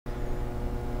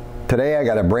Today I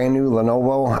got a brand new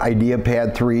Lenovo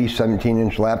IdeaPad 3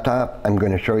 17-inch laptop. I'm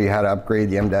going to show you how to upgrade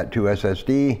the M.2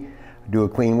 SSD, do a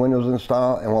clean Windows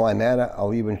install, and while I'm at it,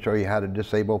 I'll even show you how to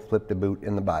disable flip to boot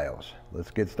in the BIOS.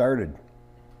 Let's get started.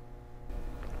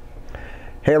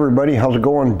 Hey everybody, how's it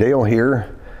going? Dale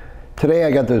here. Today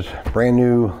I got this brand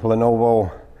new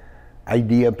Lenovo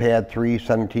IdeaPad 3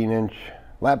 17-inch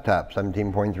laptop,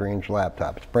 17.3-inch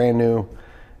laptop. It's brand new,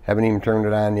 haven't even turned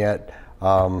it on yet.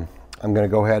 I'm going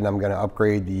to go ahead and I'm going to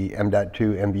upgrade the M.2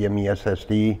 NVMe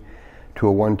SSD to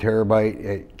a 1 terabyte.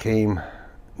 It came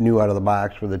new out of the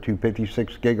box with a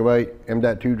 256 gigabyte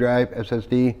M.2 Drive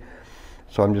SSD.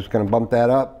 So I'm just going to bump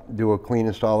that up, do a clean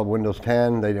install of Windows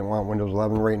 10. They didn't want Windows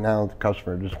 11 right now. The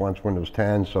customer just wants Windows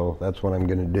 10, so that's what I'm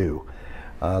going to do.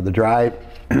 The drive,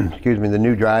 excuse me, the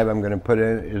new drive I'm going to put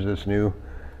in is this new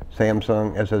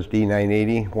Samsung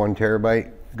SSD980 1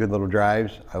 terabyte. Good little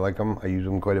drives. I like them. I use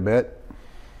them quite a bit.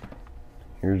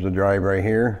 Here's the drive right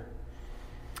here.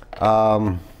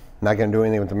 Not going to do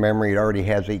anything with the memory. It already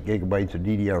has 8 gigabytes of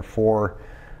DDR4.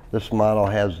 This model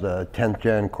has the 10th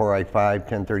gen Core i5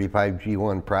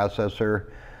 1035G1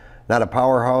 processor. Not a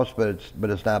powerhouse, but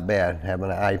it's not bad having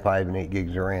an i5 and 8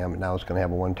 gigs of RAM. And now it's going to have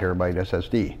a 1 terabyte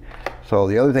SSD. So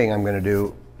the other thing I'm going to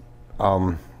do,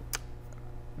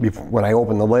 when I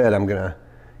open the lid, I'm going to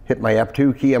hit my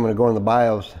F2 key. I'm going to go in the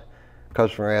BIOS.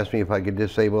 Customer asked me if I could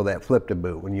disable that flip to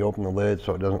boot when you open the lid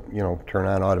so it doesn't, turn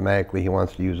on automatically. He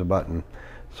wants to use a button.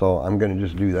 So I'm going to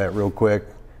just do that real quick.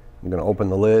 I'm going to open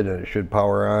the lid and it should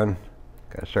power on.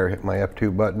 Got to start hitting my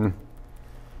F2 button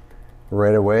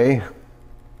right away.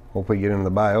 Hopefully get in the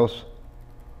BIOS.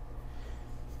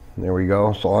 There we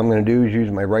go. So all I'm going to do is use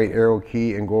my right arrow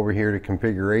key and go over here to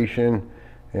configuration.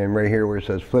 And right here where it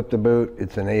says flip to boot,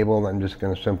 it's enabled. I'm just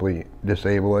going to simply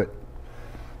disable it.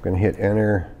 I'm going to hit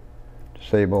enter.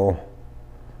 Disable,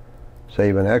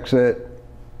 save and exit,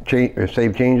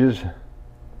 save changes.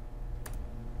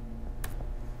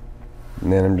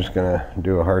 And then I'm just going to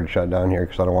do a hard shutdown here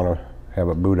because I don't want to have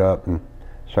it boot up and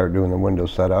start doing the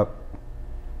Windows setup.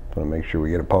 So make sure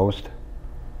we get a post.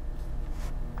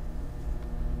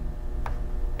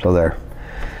 So there.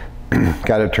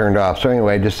 Got it turned off. So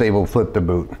anyway, disable flip to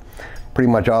boot. Pretty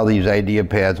much all these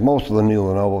IdeaPads, most of the new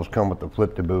Lenovo's come with the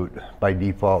flip to boot by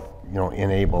default,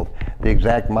 enabled. The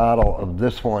exact model of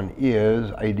this one is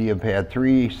IdeaPad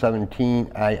 3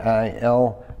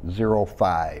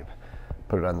 17IIL05.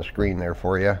 Put it on the screen there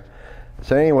for you.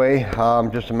 So anyway,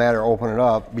 just a matter of opening it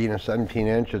up. Being a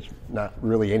 17-inch, it's not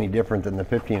really any different than the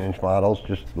 15-inch models,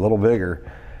 just a little bigger.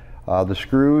 The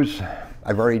screws,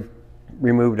 I've already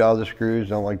removed all the screws.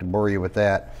 Don't like to bore you with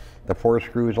that. The 4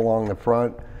 screws along the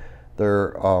front,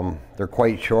 they're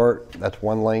quite short. That's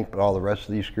one length, but all the rest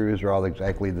of these screws are all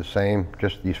exactly the same.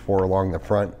 Just these 4 along the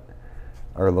front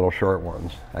are little short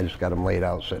ones. I just got them laid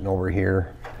out sitting over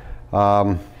here.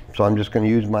 So I'm just going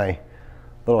to use my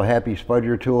little happy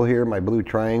Spudger tool here, my blue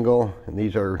triangle, and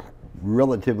these are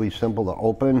relatively simple to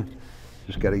open.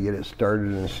 Just got to get it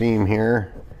started in the seam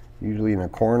here, usually in a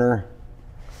corner.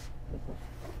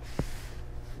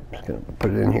 Just going to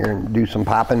put it in here and do some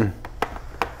popping.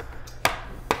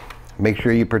 Make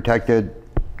sure you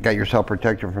got yourself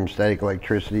protected from static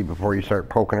electricity before you start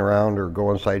poking around or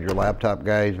go inside your laptop,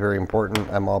 guys. Very important.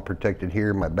 I'm all protected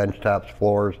here. My bench tops,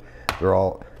 floors, they're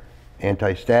all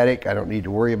anti-static. I don't need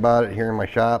to worry about it here in my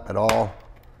shop at all.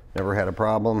 Never had a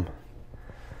problem.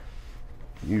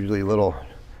 Usually a little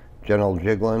gentle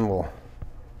jiggling will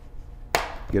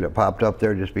get it popped up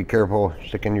there. Just be careful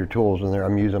sticking your tools in there.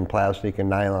 I'm using plastic and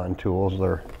nylon tools.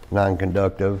 They're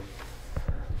non-conductive.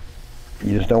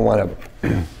 You just don't want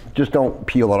to, just don't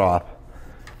peel it off.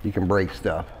 You can break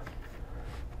stuff.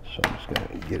 So I'm just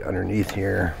going to get underneath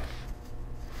here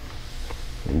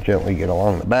and gently get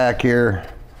along the back here.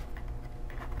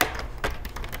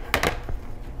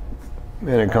 And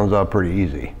it comes out pretty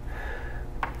easy.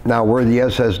 Now where the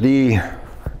SSD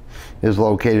is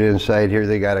located inside here,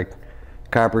 they got a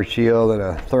copper shield and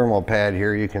a thermal pad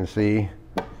here, you can see.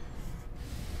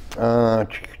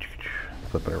 Flip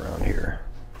it around here.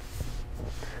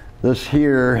 This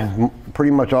here,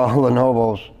 pretty much all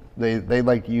Lenovo's, they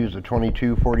like to use the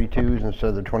 2242s instead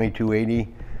of the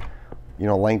 2280,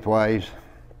 lengthwise.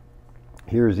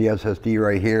 Here's the SSD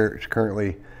right here. It's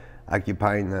currently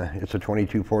occupying it's a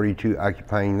 2242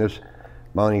 occupying this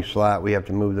mounting slot. We have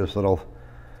to move this little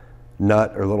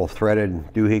nut or little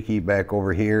threaded doohickey back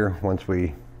over here once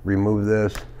we remove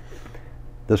this.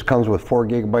 This comes with 4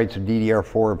 gigabytes of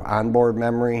DDR4 of onboard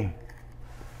memory.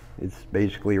 It's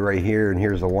basically right here, and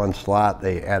here's the one slot.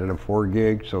 They added a 4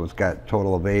 gig, so it's got a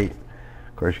total of 8. Of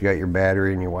course, you got your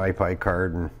battery and your Wi-Fi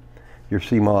card and your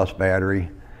CMOS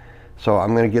battery. So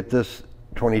I'm going to get this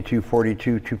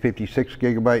 2242 256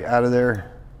 gigabyte out of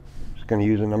there. Just going to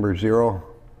use a number 0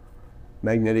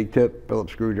 magnetic tip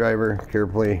Phillips screwdriver.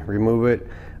 Carefully remove it.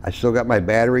 I still got my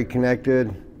battery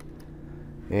connected,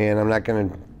 and I'm not going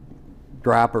to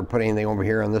drop or put anything over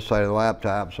here on this side of the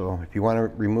laptop. So if you want to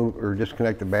remove or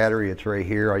disconnect the battery, it's right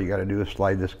here. All you got to do is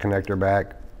slide this connector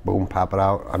back, boom, pop it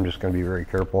out. I'm just going to be very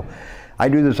careful. I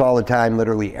do this all the time,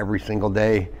 literally every single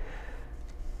day.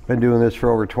 Been doing this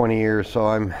for over 20 years, so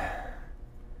I'm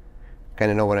kind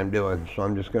of know what I'm doing. So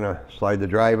I'm just going to slide the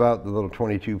drive out, the little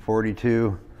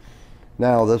 2242.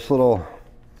 Now this little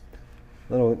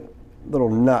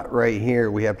nut right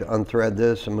here, we have to unthread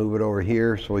this and move it over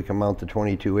here so we can mount the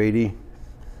 2280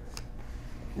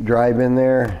 drive in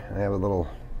there. I have a little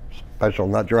special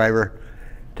nut driver.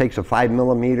 Takes a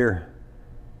 5mm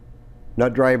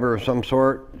nut driver of some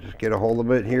sort. Just get a hold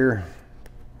of it here,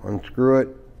 unscrew it,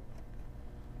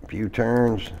 a few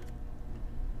turns,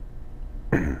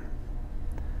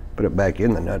 put it back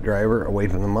in the nut driver, away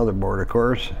from the motherboard of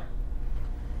course,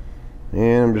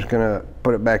 and I'm just gonna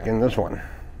put it back in this one.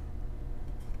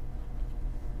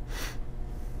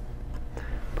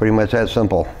 Pretty much that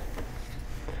simple.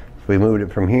 So we moved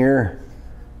it from here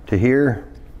to here.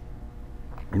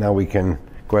 Now we can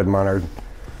go ahead and mount our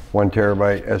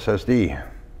 1TB SSD.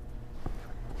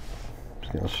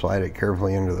 Just gonna slide it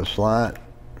carefully into the slot.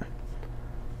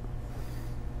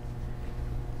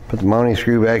 Put the mounting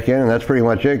screw back in, and that's pretty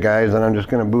much it, guys. And I'm just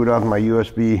gonna boot off my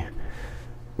USB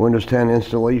Windows 10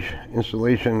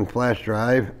 installation flash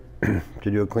drive to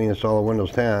do a clean install of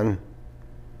Windows 10.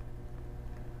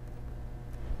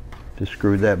 Just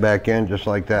screwed that back in just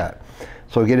like that.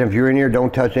 So again, if you're in here,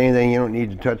 don't touch anything you don't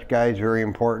need to touch, guys. Very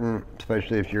important,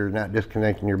 especially if you're not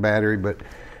disconnecting your battery. But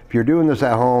if you're doing this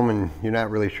at home and you're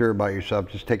not really sure about yourself,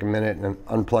 just take a minute and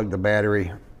unplug the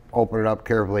battery, open it up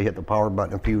carefully, hit the power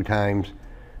button a few times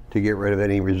to get rid of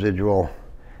any residual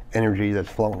energy that's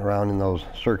floating around in those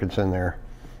circuits in there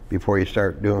before you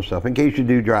start doing stuff, in case you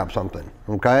do drop something,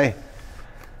 okay?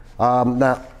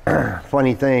 Now,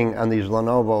 funny thing on these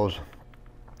Lenovo's,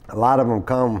 a lot of them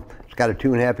come, it's got a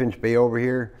 2.5-inch bay over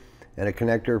here and a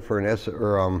connector for an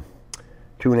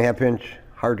 2.5-inch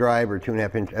hard drive or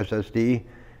 2.5-inch SSD.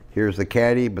 Here's the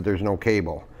caddy, but there's no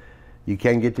cable. You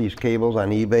can get these cables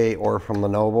on eBay or from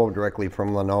Lenovo, directly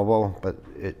from Lenovo, but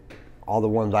all the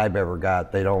ones I've ever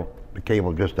got, the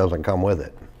cable just doesn't come with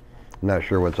it. I'm not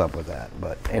sure what's up with that,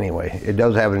 but anyway, it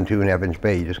does have a 2.5-inch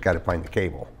bay. You just got to find the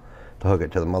cable to hook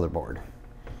it to the motherboard.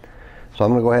 So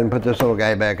I'm going to go ahead and put this little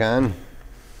guy back on.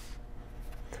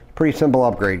 Pretty simple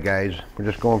upgrade, guys. We're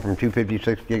just going from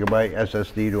 256 gigabyte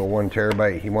SSD to a 1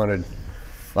 terabyte. He wanted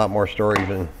a lot more storage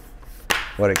than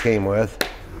what it came with.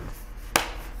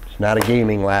 It's not a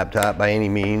gaming laptop by any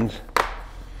means.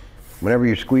 Whenever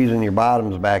you're squeezing your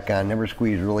bottoms back on, never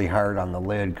squeeze really hard on the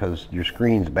lid because your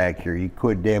screen's back here. You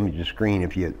could damage the screen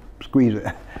if you squeeze it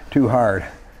too hard.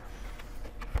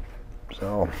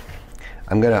 So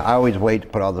I always wait to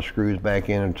put all the screws back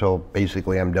in until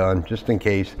basically I'm done, just in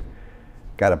case.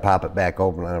 Got to pop it back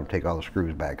open. I don't take all the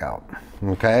screws back out.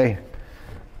 Okay,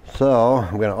 so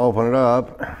I'm going to open it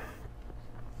up,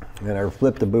 and our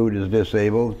flip the boot is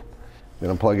disabled. I'm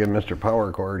going to plug in Mr.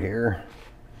 Power Cord here.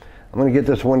 I'm going to get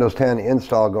this Windows 10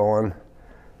 install going,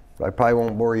 but I probably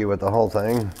won't bore you with the whole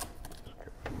thing.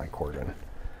 Put my cord in.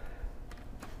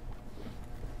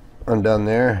 Undone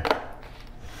there.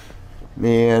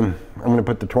 And I'm going to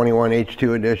put the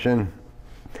 21H2 edition.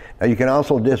 Now you can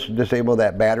also disable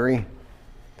that battery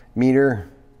meter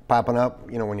popping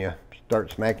up, you know, when you start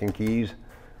smacking keys.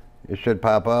 It should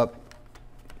pop up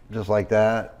just like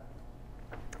that.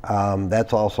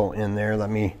 That's also in there. Let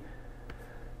me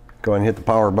go ahead and hit the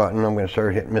power button. I'm going to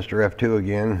start hitting Mr. F2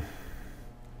 again.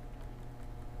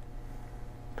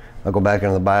 I'll go back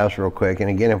into the BIOS real quick, and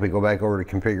again, if we go back over to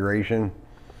configuration,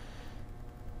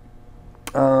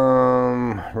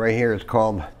 right here it's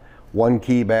called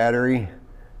 1-key battery.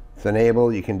 It's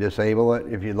enabled. You can disable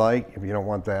it if you'd like. If you don't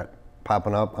want that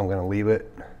popping up, I'm going to leave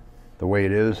it the way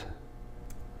it is.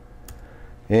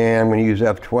 And I'm going to use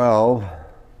F12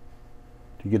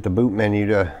 to get the boot menu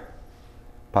to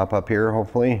pop up here,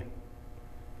 hopefully.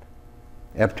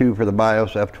 F2 for the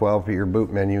BIOS, F12 for your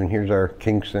boot menu, and here's our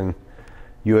Kingston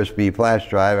USB flash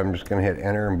drive. I'm just going to hit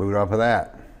enter and boot off of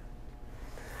that.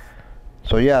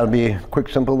 So yeah, it'll be a quick,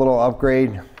 simple little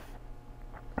upgrade.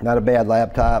 Not a bad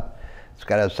laptop. It's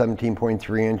got a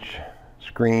 17.3-inch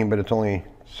screen, but it's only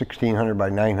 1600 by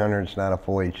 900. It's not a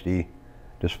full HD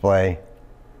display.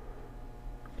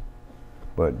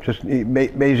 But just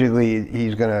basically,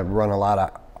 he's going to run a lot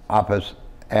of Office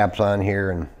apps on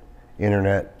here and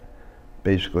internet.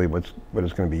 Basically, what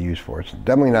it's going to be used for. It's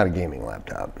definitely not a gaming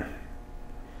laptop.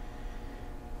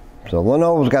 So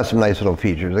Lenovo's got some nice little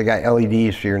features. They got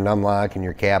LEDs for your num lock and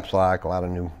your caps lock. A lot of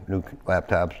new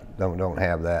laptops don't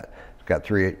have that. It's got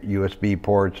 3 USB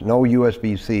ports, no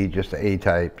USB-C, just the A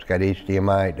type. It's got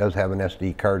HDMI. It does have an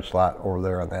SD card slot over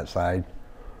there on that side.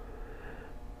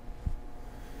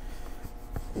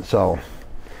 So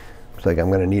looks like I'm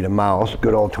going to need a mouse.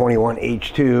 Good old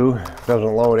 21H2.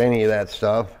 Doesn't load any of that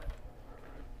stuff.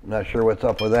 Not sure what's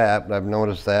up with that, but I've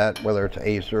noticed that whether it's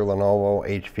Acer, Lenovo,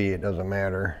 HP, it doesn't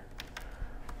matter.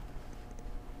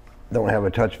 Don't have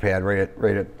a touchpad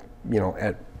right at you know,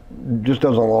 just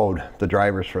doesn't load the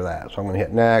drivers for that. So I'm going to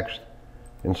hit next,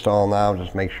 install now,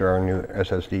 just make sure our new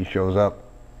SSD shows up.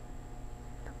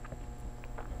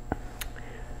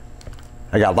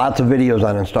 I got lots of videos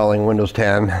on installing Windows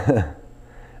 10, so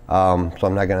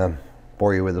I'm not going to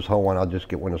bore you with this whole one. I'll just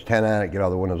get Windows 10 on it, get all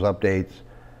the Windows updates,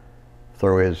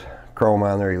 throw his Chrome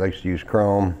on there. He likes to use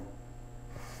Chrome.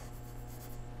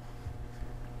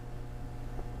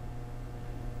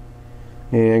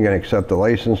 And I'm going to accept the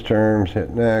license terms, hit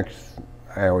next.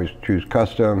 I always choose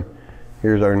custom.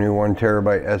 Here's our new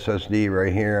 1TB SSD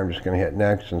right here. I'm just going to hit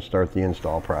next and start the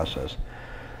install process.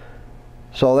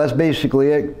 So that's basically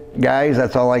it, guys.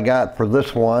 That's all I got for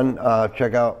this one.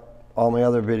 Check out all my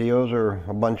other videos, or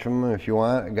a bunch of them if you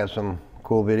want. I got some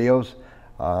cool videos.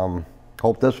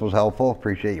 Hope this was helpful.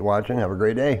 Appreciate you watching. Have a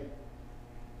great day.